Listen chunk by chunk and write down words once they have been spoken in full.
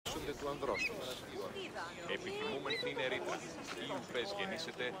του ανδρός τους. Επιθυμούμεν την ερήτρα. Ή ουφές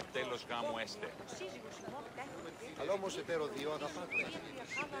γεννήσετε, τέλος γάμου έστε. Αλλά όμως εταίρο δύο αγαπάτε.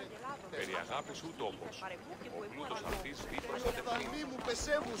 Περί αγάπης ου τόπος. Ο πλούτος αυτής δίπλος κατευθύνει. Φαλή μου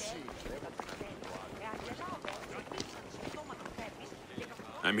πεσέμουσι.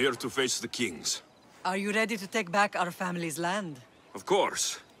 I'm here to face the kings. Are you ready to take back our family's land? Of course.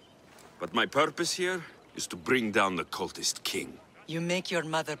 But my purpose here is to bring down the cultist king. You make your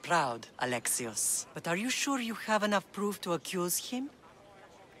mother proud, Alexios. But are you sure you have enough proof to accuse him?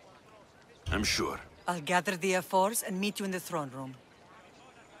 I'm sure. I'll gather the ephors and meet you in the throne room.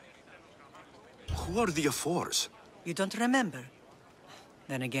 Who are the ephors? You don't remember?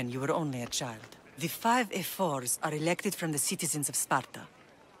 Then again, you were only a child. The 5 ephors are elected from the citizens of Sparta.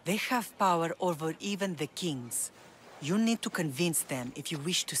 They have power over even the kings. You need to convince them if you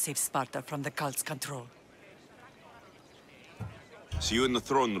wish to save Sparta from the cult's control. See you in the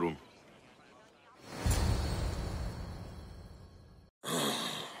throne room.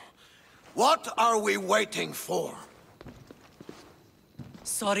 What are we waiting for?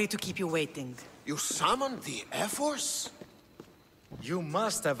 Sorry to keep you waiting. You summoned the ephors? You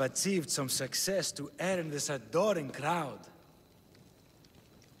must have achieved some success to earn this adoring crowd.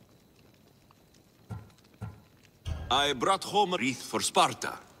 I brought home a wreath for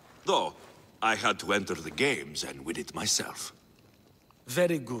Sparta, though I had to enter the games and win it myself.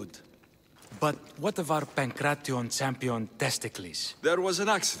 Very good. But what of our Pancration champion Testicles? There was an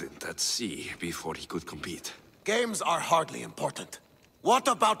accident at sea before he could compete. Games are hardly important. What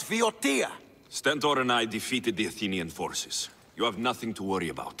about Boeotia? Stentor and I defeated the Athenian forces. You have nothing to worry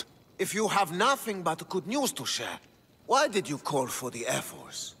about. If you have nothing but good news to share, why did you call for the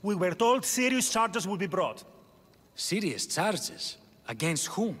ephors? We were told serious charges will be brought. Serious charges? Against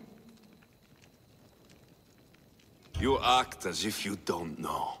whom? You act as if you don't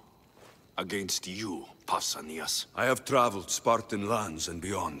know. Against you, Pausanias. I have traveled Spartan lands and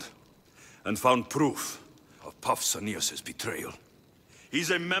beyond, and found proof of Pausanias' betrayal. He's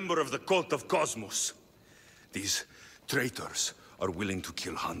a member of the cult of Cosmos. These traitors are willing to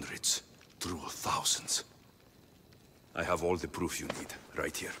kill hundreds, true thousands. I have all the proof you need,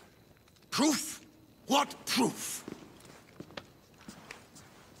 right here. Proof? What proof?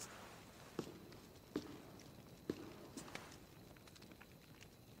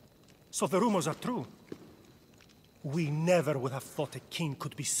 So the rumors are true. We never would have thought a king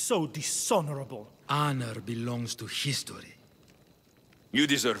could be so dishonorable. Honor belongs to history. You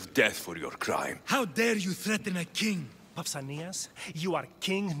deserve death for your crime. How dare you threaten a king? Pausanias, you are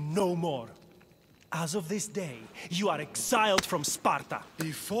king no more. As of this day, you are exiled from Sparta.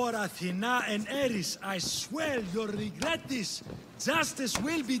 Before Athena and Eris, I swear you'll regret this. Justice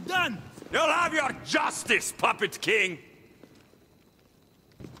will be done. You'll have your justice, puppet king!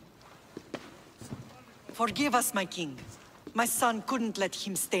 Forgive us, my king. My son couldn't let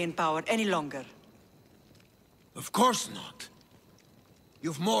him stay in power any longer. Of course not.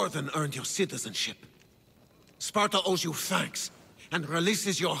 You've more than earned your citizenship. Sparta owes you thanks, and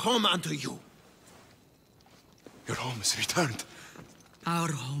releases your home unto you. Your home is returned.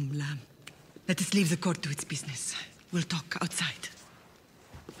 Our home, lamb. Let us leave the court to its business. We'll talk outside.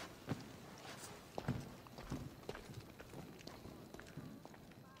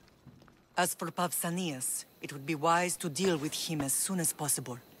 As for Pausanias, it would be wise to deal with him as soon as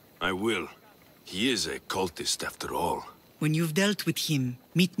possible. I will. He is a cultist after all. When you've dealt with him,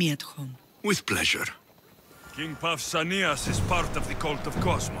 meet me at home. With pleasure. King Pausanias is part of the cult of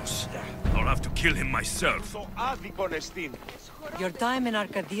Cosmos. I'll have to kill him myself. Your time in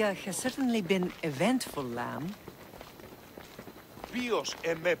Arcadia has certainly been eventful, lamb. Ποιος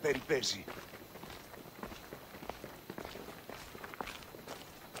εμέ περιπέζει.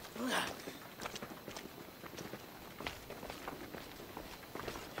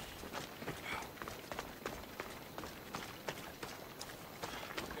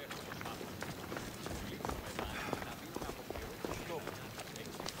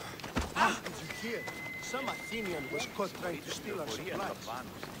 Some Athenian was caught trying to steal our supplies.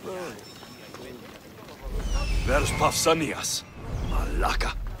 Where's Pausanias?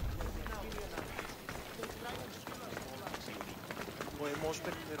 Malaka. Ο αιμός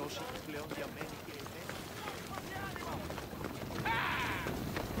περιφερός έχει πλέον διαμένει και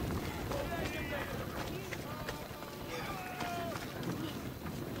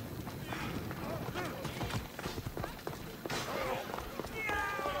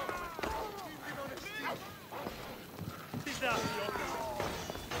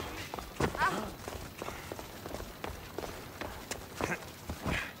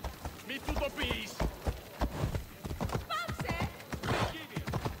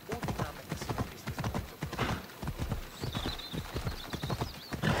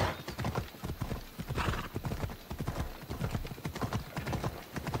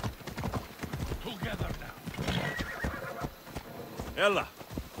Ella!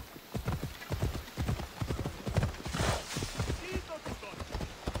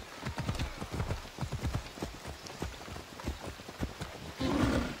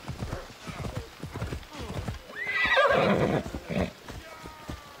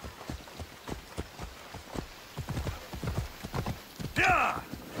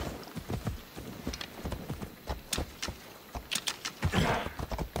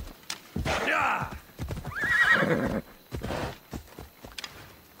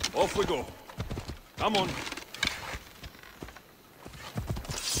 Off we go. Come on.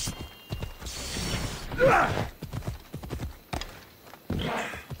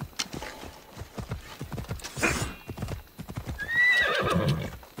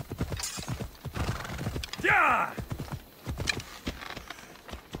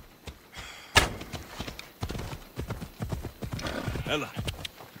 Ella.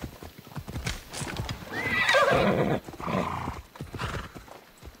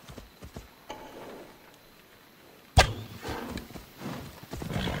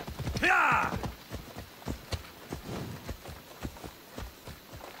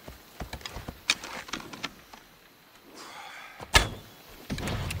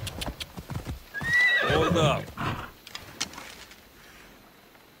 Hold up.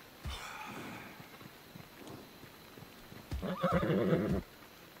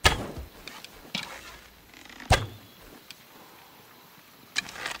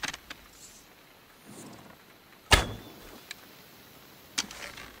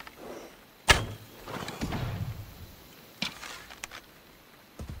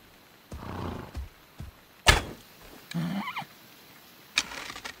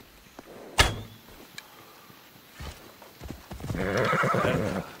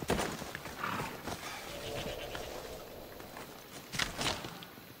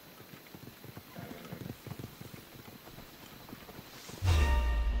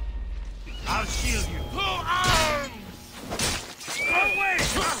 I'll shield you. To arms! Away,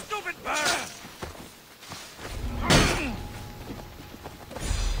 you stupid bird!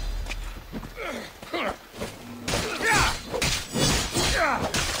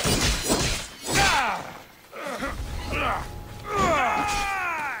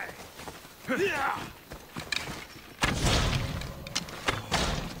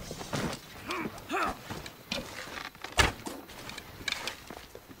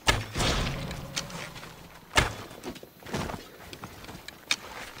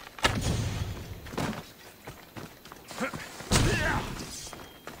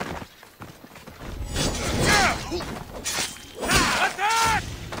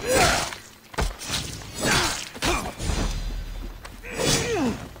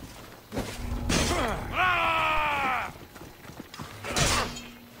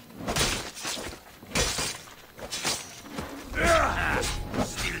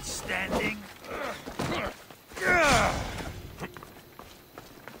 Still standing?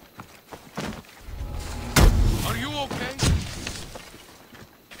 Are you okay?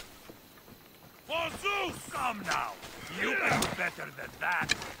 For Zeus! Come now! You can do better than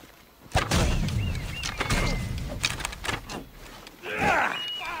that!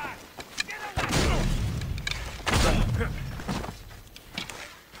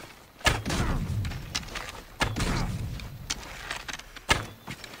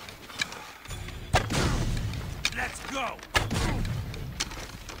 Let's go!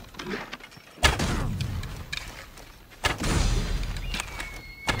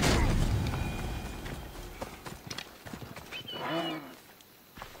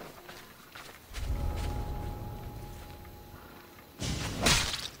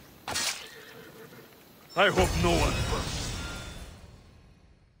 I hope no one...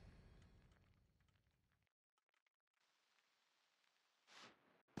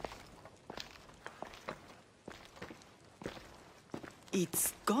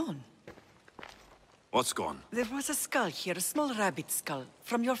 It's gone. What's gone? There was a skull here, a small rabbit skull,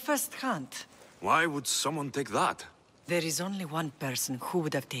 from your first hunt. Why would someone take that? There is only one person who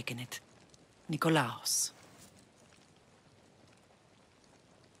would have taken it. Nikolaos.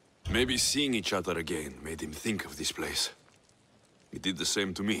 Maybe seeing each other again made him think of this place. He did the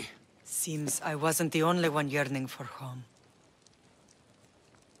same to me. Seems I wasn't the only one yearning for home.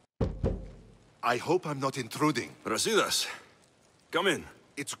 I hope I'm not intruding. Brasidas, come in.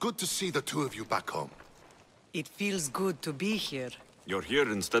 It's good to see the two of you back home. It feels good to be here. You're here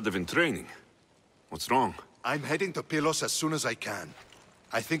instead of in training. What's wrong? I'm heading to Pylos as soon as I can.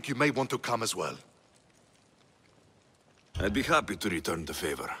 I think you may want to come as well. I'd be happy to return the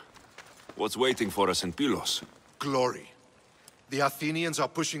favor. What's waiting for us in Pylos? Glory. The Athenians are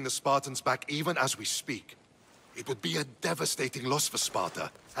pushing the Spartans back even as we speak. It would be a devastating loss for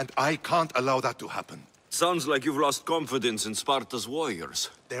Sparta, and I can't allow that to happen. Sounds like you've lost confidence in Sparta's warriors.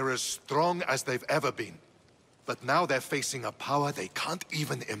 They're as strong as they've ever been. But now they're facing a power they can't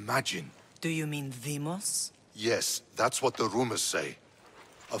even imagine. Do you mean Demos? Yes, that's what the rumors say.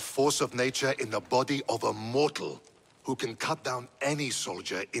 A force of nature in the body of a mortal who can cut down any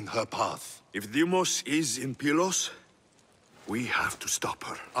soldier in her path. If Deimos is in Pylos, we have to stop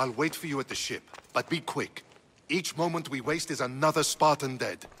her. I'll wait for you at the ship, but be quick. Each moment we waste is another Spartan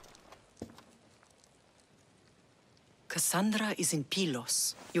dead. Cassandra is in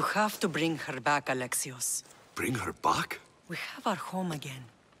Pylos. You have to bring her back, Alexios. Bring her back? We have our home again.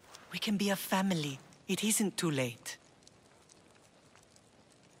 We can be a family. It isn't too late.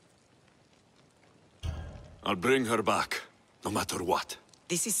 I'll bring her back, no matter what.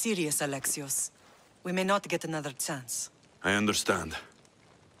 This is serious, Alexios. We may not get another chance. I understand.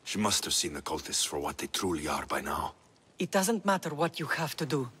 She must have seen the cultists for what they truly are by now. It doesn't matter what you have to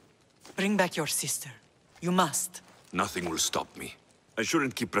do. Bring back your sister. You must. Nothing will stop me. I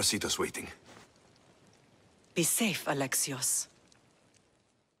shouldn't keep Brasidas waiting. Be safe, Alexios.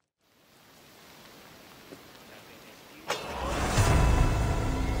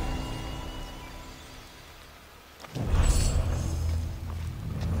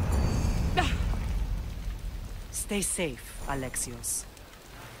 Stay safe, Alexios.